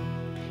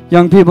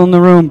 Young people in the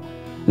room,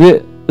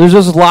 there's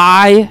this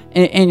lie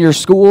in your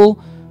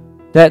school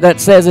that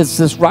says it's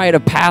this rite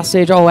of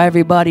passage. Oh,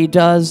 everybody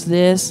does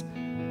this.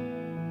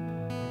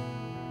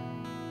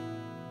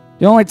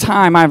 The only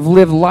time I've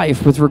lived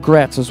life with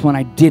regrets is when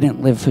I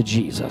didn't live for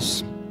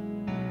Jesus.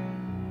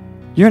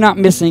 You're not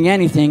missing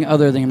anything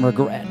other than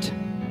regret.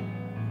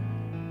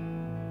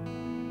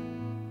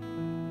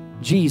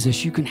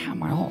 Jesus, you can have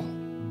my all.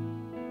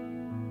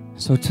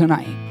 So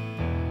tonight,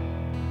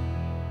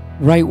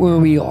 right where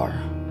we are,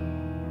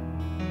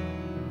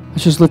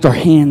 let's just lift our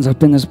hands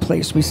up in this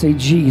place. We say,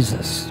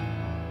 Jesus,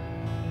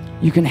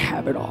 you can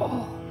have it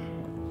all.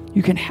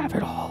 You can have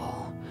it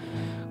all.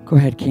 Go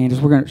ahead, Candace.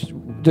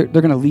 They're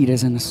gonna lead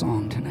us in the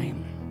song tonight.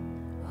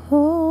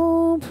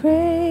 Oh,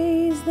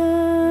 praise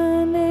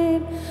the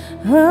name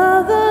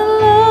of the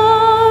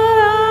Lord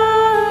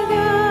our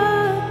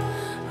God.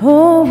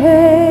 Oh,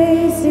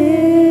 praise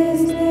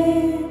his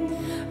name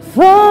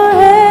forevermore.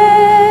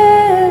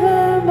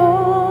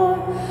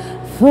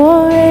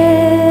 For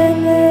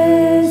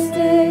endless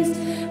days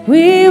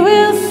we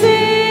will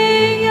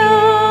sing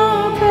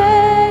your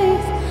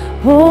praise.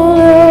 Oh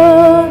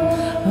Lord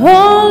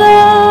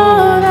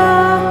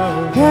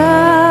our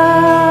God.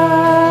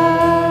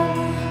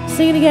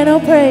 Sing it again, oh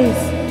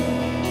praise.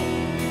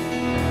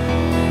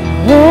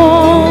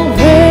 Oh,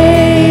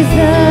 praise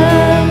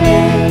the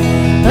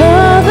name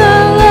of the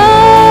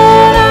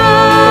Lord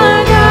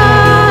our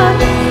God.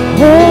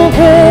 Oh,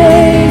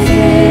 praise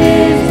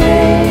his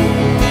name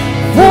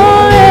forevermore.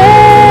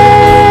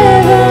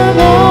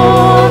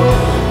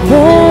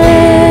 For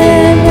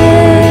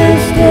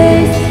endless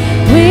days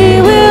we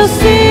will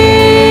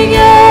sing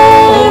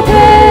your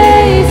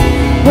praise.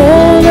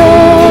 Oh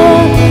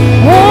Lord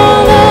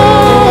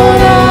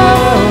our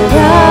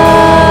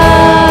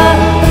God.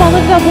 Come on,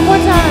 lift it up one more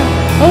time.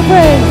 Oh,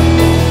 praise.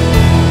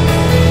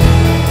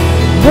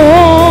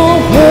 Oh,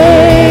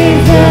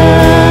 praise the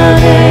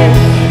name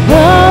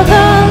of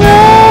the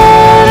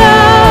Lord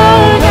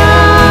our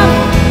God.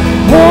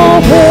 Oh,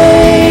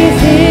 praise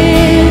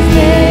his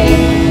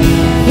name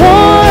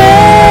forevermore.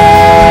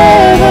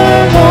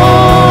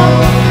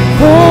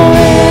 For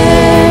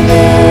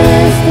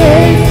endless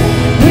days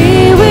we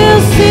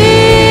will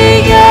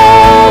sing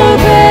your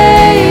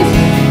praise.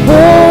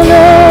 Oh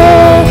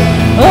Lord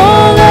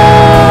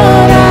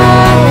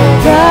our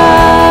God.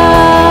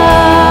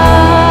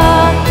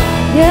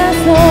 Yes,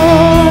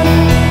 Lord.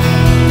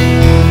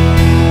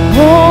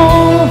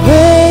 Oh,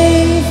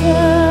 praise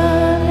the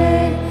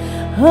name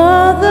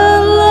of the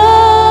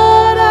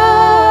Lord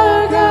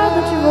our God.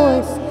 Lift your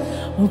voice.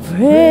 Oh,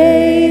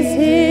 praise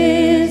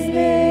his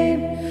name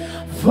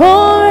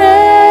forevermore.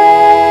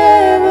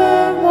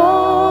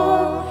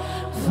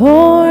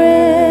 For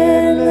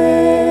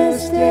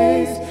endless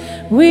days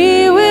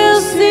we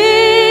will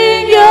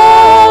sing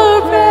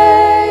your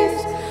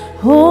praise.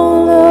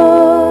 Oh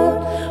Lord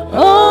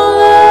our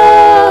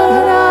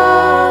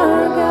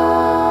God.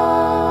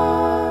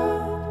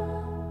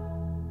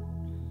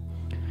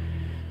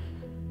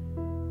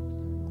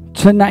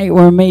 Tonight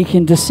we're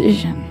making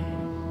decision.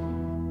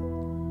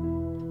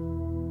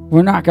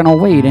 We're not going to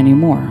wait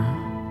anymore.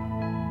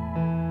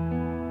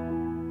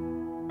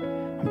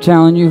 I'm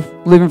telling you,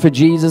 living for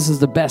Jesus is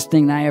the best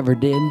thing I ever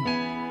did.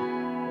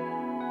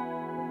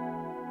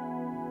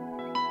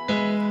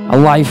 A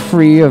life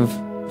free of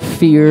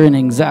fear and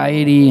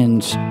anxiety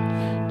and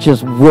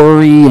just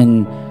worry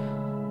and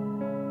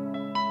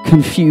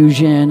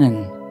confusion,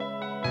 and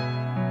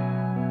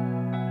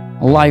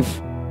a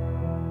life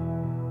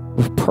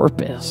with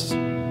purpose.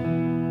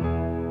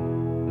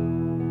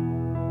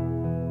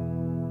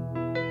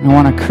 And I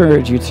want to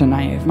encourage you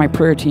tonight, if my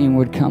prayer team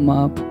would come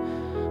up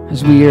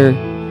as we are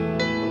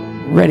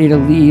ready to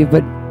leave.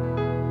 But,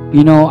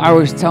 you know, I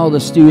always tell the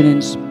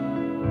students,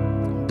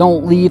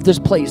 don't leave this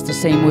place the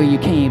same way you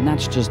came.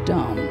 That's just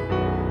dumb.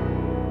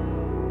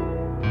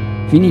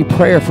 If you need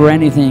prayer for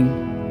anything,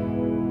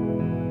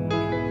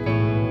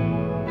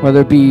 whether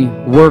it be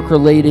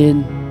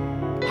work-related,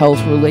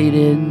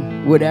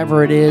 health-related,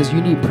 whatever it is,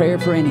 you need prayer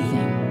for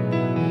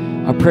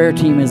anything. Our prayer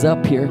team is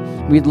up here.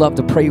 We'd love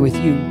to pray with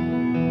you.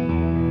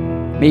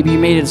 Maybe you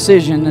made a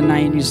decision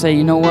tonight and you say,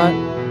 you know what?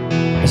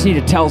 I just need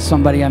to tell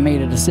somebody I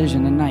made a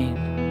decision tonight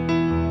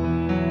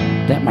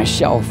that my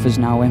shelf is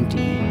now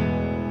empty.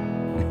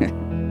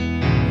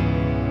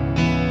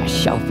 My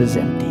shelf is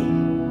empty.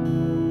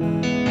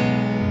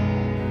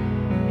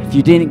 If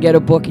you didn't get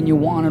a book and you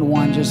wanted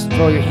one, just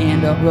throw your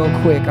hand up real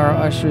quick. Our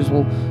ushers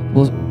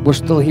we're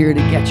still here to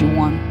get you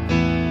one.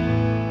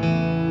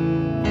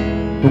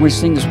 We're going to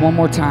sing this one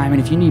more time, and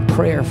if you need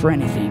prayer for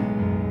anything,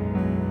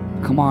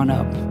 come on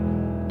up.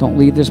 Don't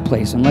leave this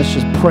place, and let's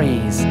just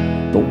praise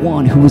the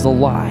one who is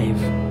alive,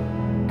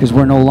 because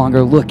we're no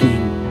longer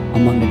looking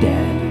among the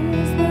dead.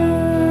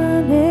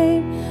 The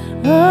name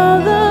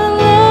of the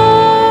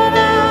Lord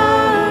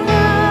our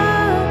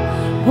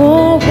God.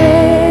 Oh,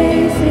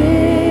 praise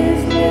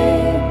His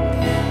name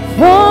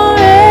forevermore.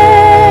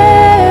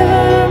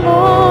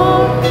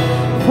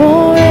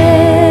 For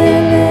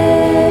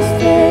endless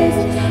days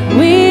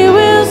we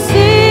will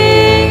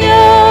sing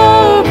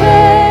Your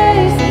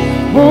praise.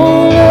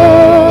 Oh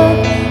Lord,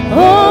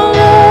 our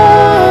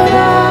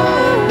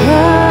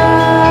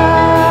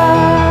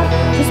God.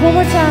 Just one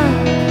more time.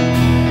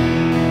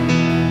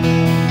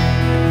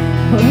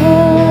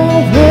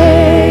 Oh,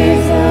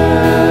 praise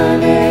the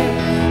name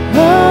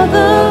of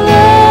the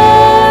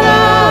Lord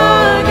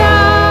our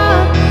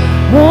God.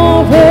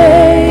 Oh,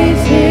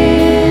 praise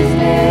His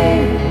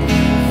name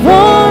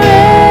forevermore.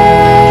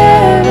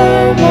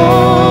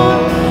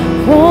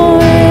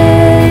 For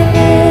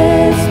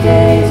endless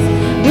days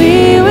we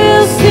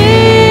will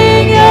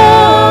sing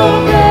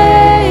Your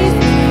praise.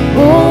 Oh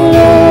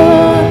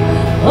Lord,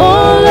 our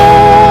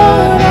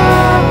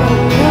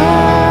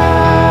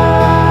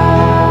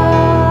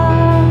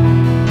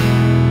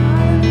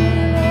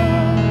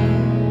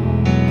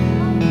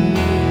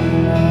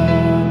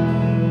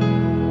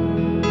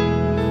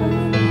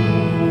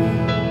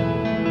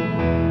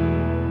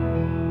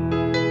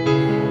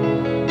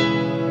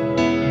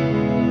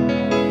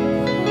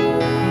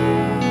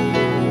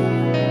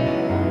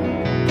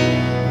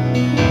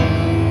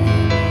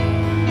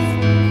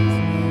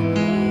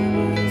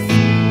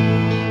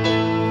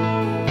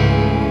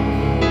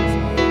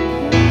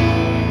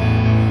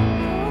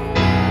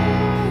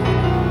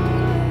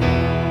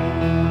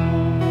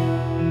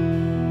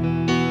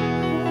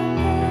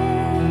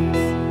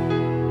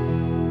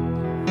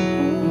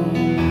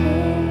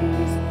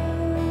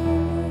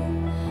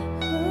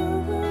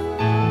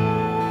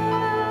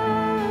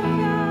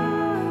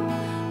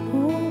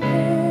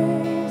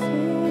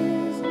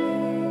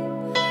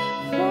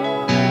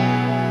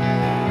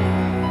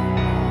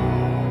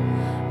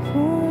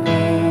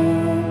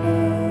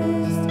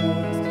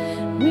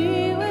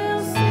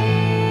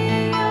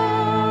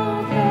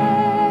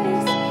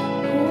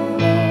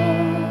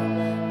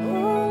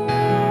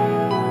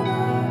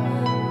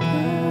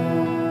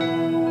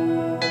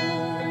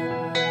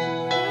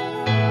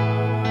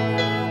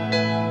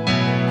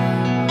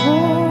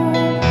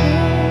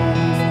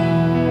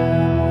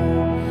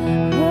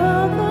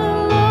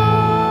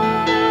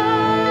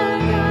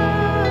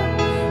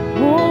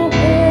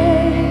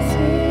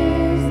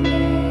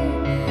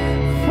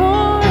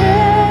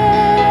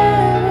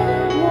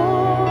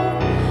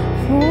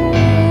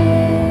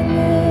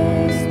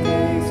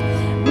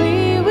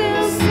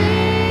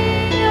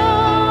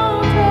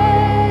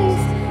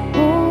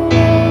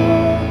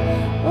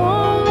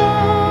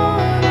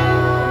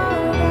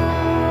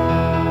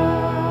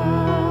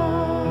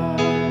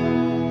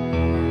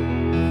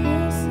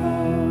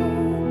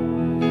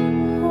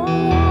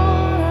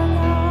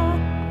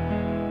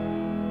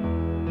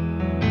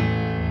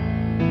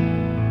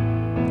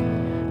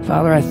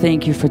Father, I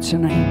thank You for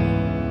tonight.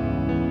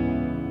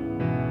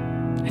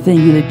 I thank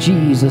You that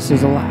Jesus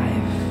is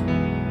alive.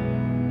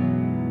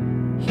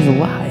 He's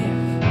alive.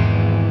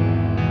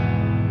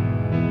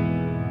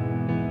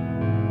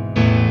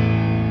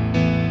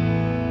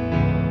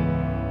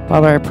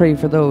 Father, I pray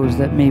for those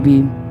that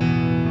maybe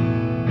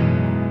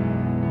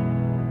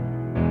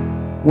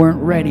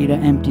weren't ready to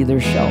empty their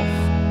shelf.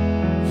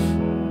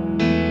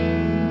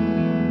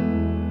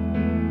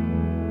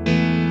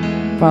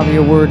 Father,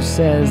 Your word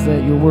says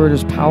that Your word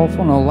is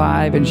powerful and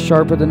alive and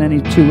sharper than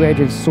any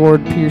two-edged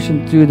sword,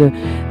 piercing through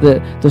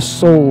the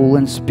soul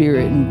and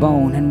spirit and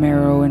bone and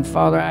marrow. And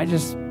Father, I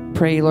just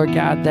pray, Lord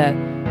God, that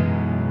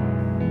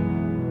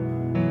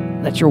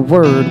Your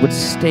word would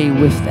stay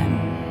with them.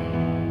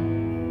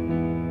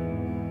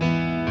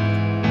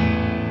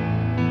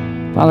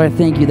 Father, I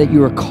thank You that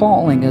You are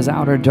calling us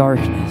out of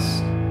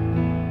darkness.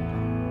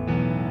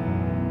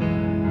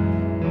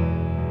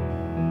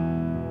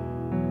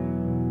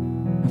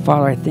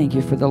 Father, I thank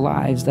you for the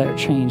lives that are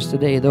changed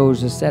today.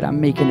 Those that said,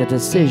 I'm making a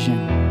decision.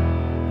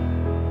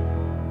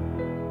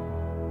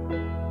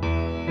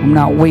 I'm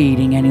not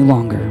waiting any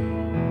longer.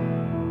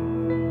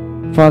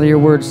 Father, your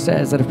word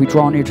says that if we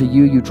draw near to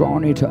you, you draw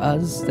near to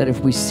us. That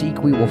if we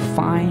seek, we will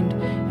find,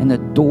 and the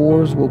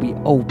doors will be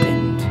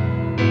opened.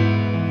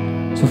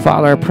 So,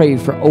 Father, I pray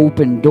for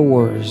open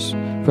doors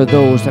for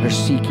those that are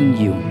seeking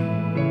you.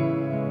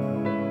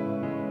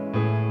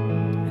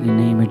 In the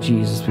name of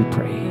Jesus, we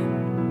pray.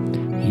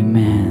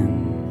 Amen.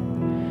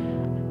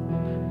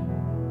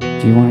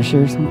 Do you want to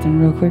share something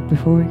real quick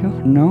before we go?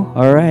 No?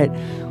 All right.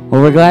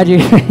 Well, we're glad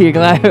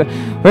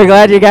we're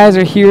glad you guys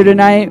are here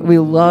tonight. We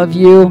love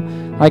you.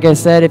 Like I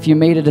said, if you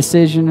made a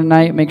decision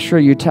tonight, make sure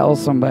you tell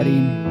somebody.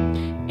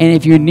 And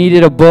if you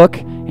needed a book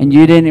and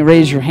you didn't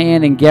raise your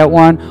hand and get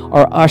one,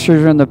 our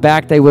ushers are in the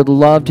back. They would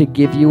love to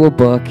give you a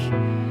book.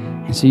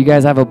 And so you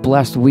guys have a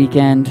blessed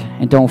weekend.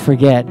 And don't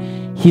forget,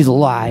 He's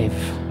alive.